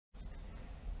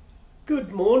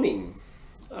Good morning.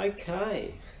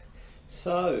 Okay,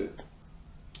 so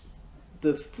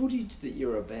the footage that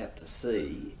you're about to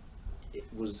see, it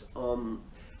was on.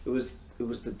 It was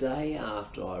the day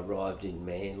after I arrived in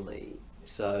Manly.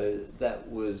 So that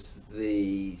was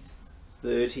the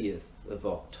 30th of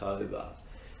October.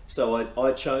 So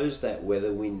I chose that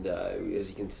weather window. As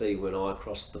you can see, when I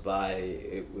crossed the bay,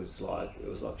 it was like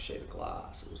a sheet of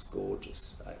glass. It was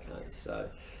gorgeous. Okay, so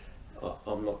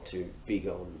I'm not too big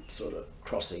on sort of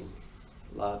crossing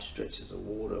large stretches of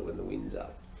water when the wind's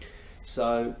up.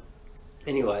 So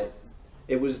anyway,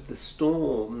 it was the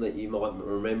storm that you might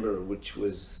remember, which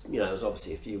was, it was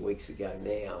obviously a few weeks ago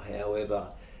now. However,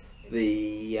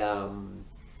 the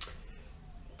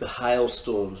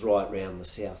hailstorms right around the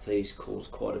southeast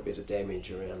caused quite a bit of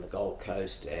damage around the Gold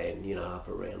Coast and up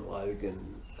around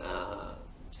Logan.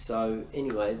 So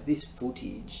anyway, this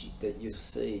footage that you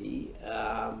see,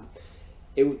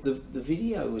 the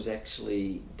video was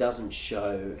actually doesn't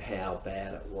show how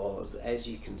bad it was. As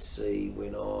you can see,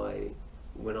 when I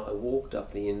walked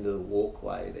up the end of the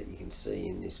walkway that you can see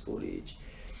in this footage,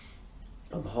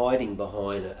 I'm hiding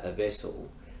behind a vessel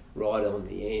right on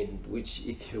the end, which,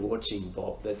 if you're watching,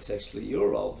 Bob, that's actually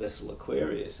your old vessel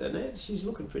Aquarius, and she's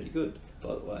looking pretty good,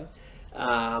 by the way.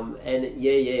 I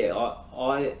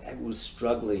was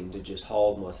struggling to just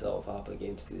hold myself up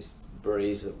against this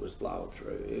breeze that was blowing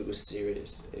through. It was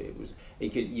serious. It was,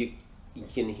 you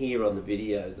can hear on the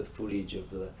video the footage of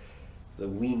the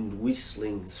wind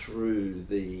whistling through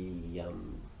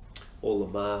all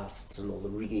the masts and all the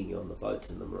rigging on the boats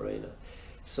in the marina.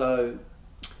 So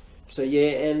yeah,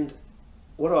 and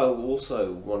what I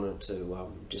also wanted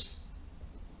to just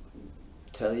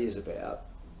tell you is about,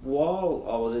 while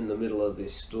I was in the middle of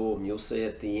this storm, you'll see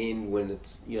at the end when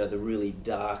it's, the really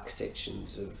dark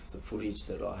sections of the footage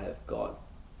that I have got,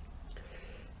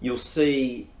 you'll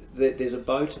see that there's a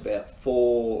boat about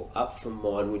 4 up from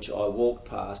mine, which I walked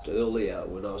past earlier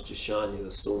when I was just showing you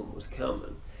the storm was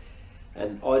coming.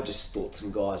 And I just thought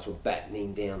some guys were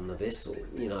battening down the vessel,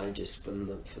 just from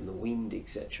the wind,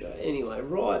 etc. Anyway,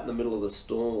 right in the middle of the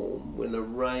storm, when the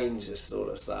rain just sort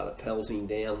of started pelting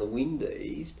down, the wind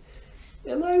eased,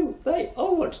 and I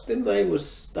watched them.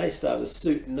 They started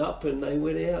suiting up and they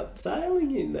went out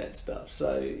sailing in that stuff.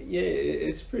 So yeah,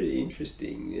 it's pretty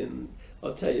interesting. And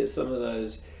I'll tell you, some of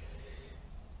those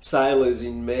sailors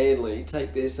in Manly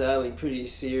take their sailing pretty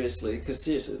seriously, because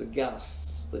seriously, the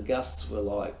gusts were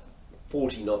like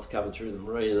 40 knots coming through the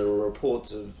marina. There were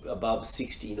reports of above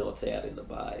 60 knots out in the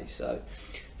bay. So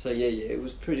yeah, it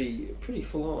was pretty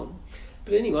full on.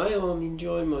 But anyway, I'm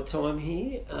enjoying my time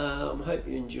here. I hope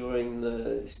you're enjoying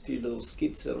the few little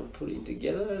skits that I'm putting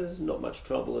together. There's not much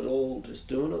trouble at all, just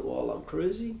doing it while I'm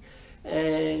cruising.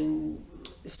 And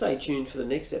stay tuned for the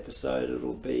next episode.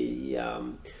 It'll be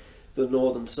the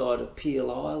northern side of Peel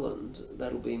Island.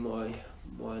 That'll be my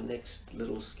next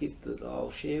little skit that I'll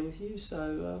share with you.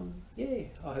 So yeah,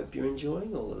 I hope you're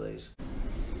enjoying all of these.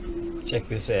 Check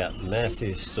this out,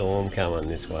 massive storm coming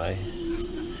this way.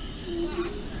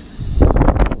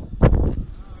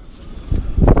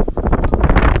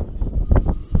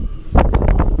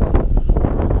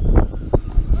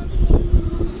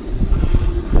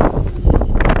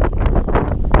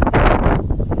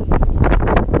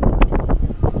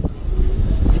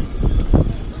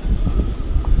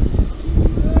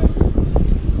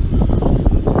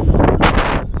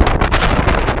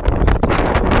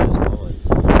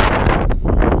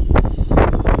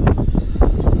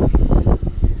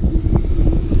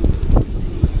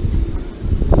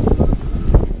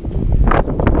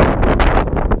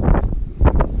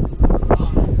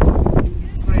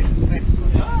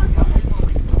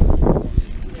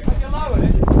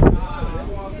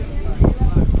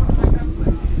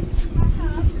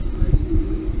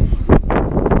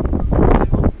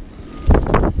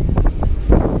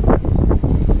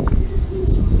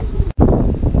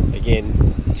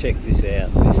 Check this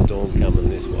out, this storm coming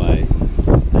this way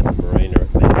at the marina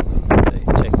at Manly.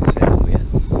 Check this out, will you?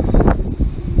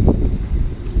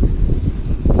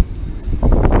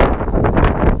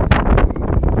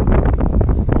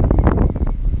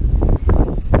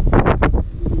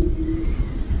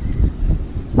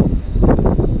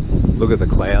 Look at the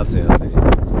clouds out there.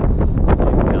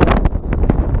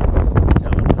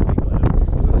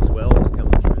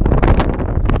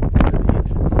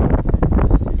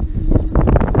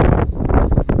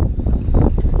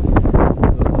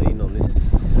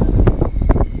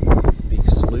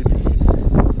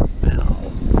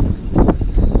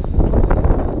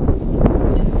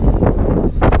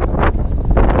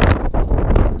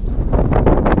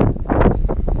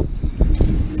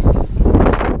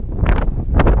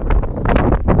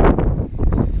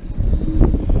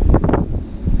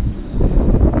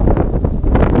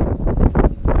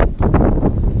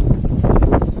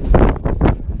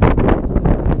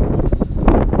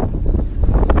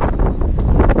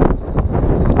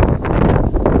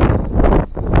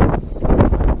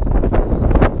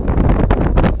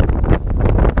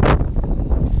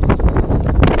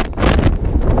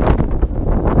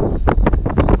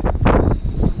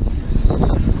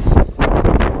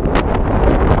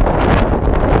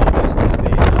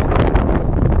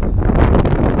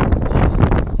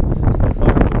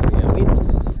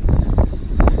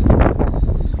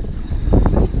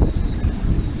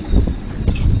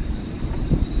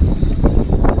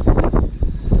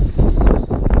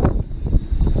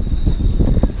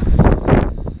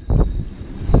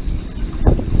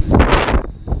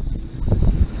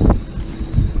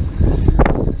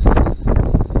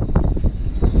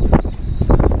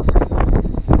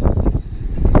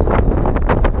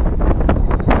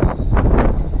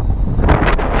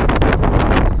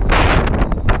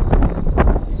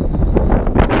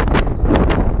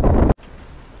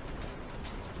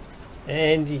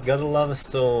 gotta love a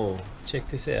storm. Check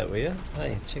this out, will you?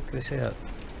 Hey, check this out.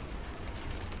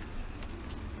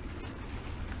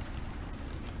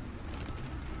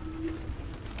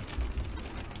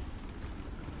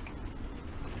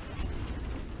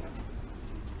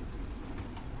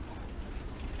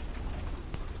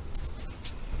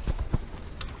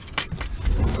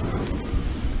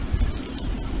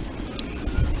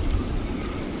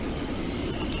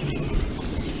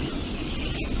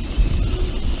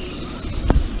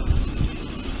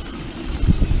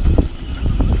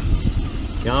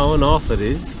 Going off it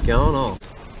is, going off.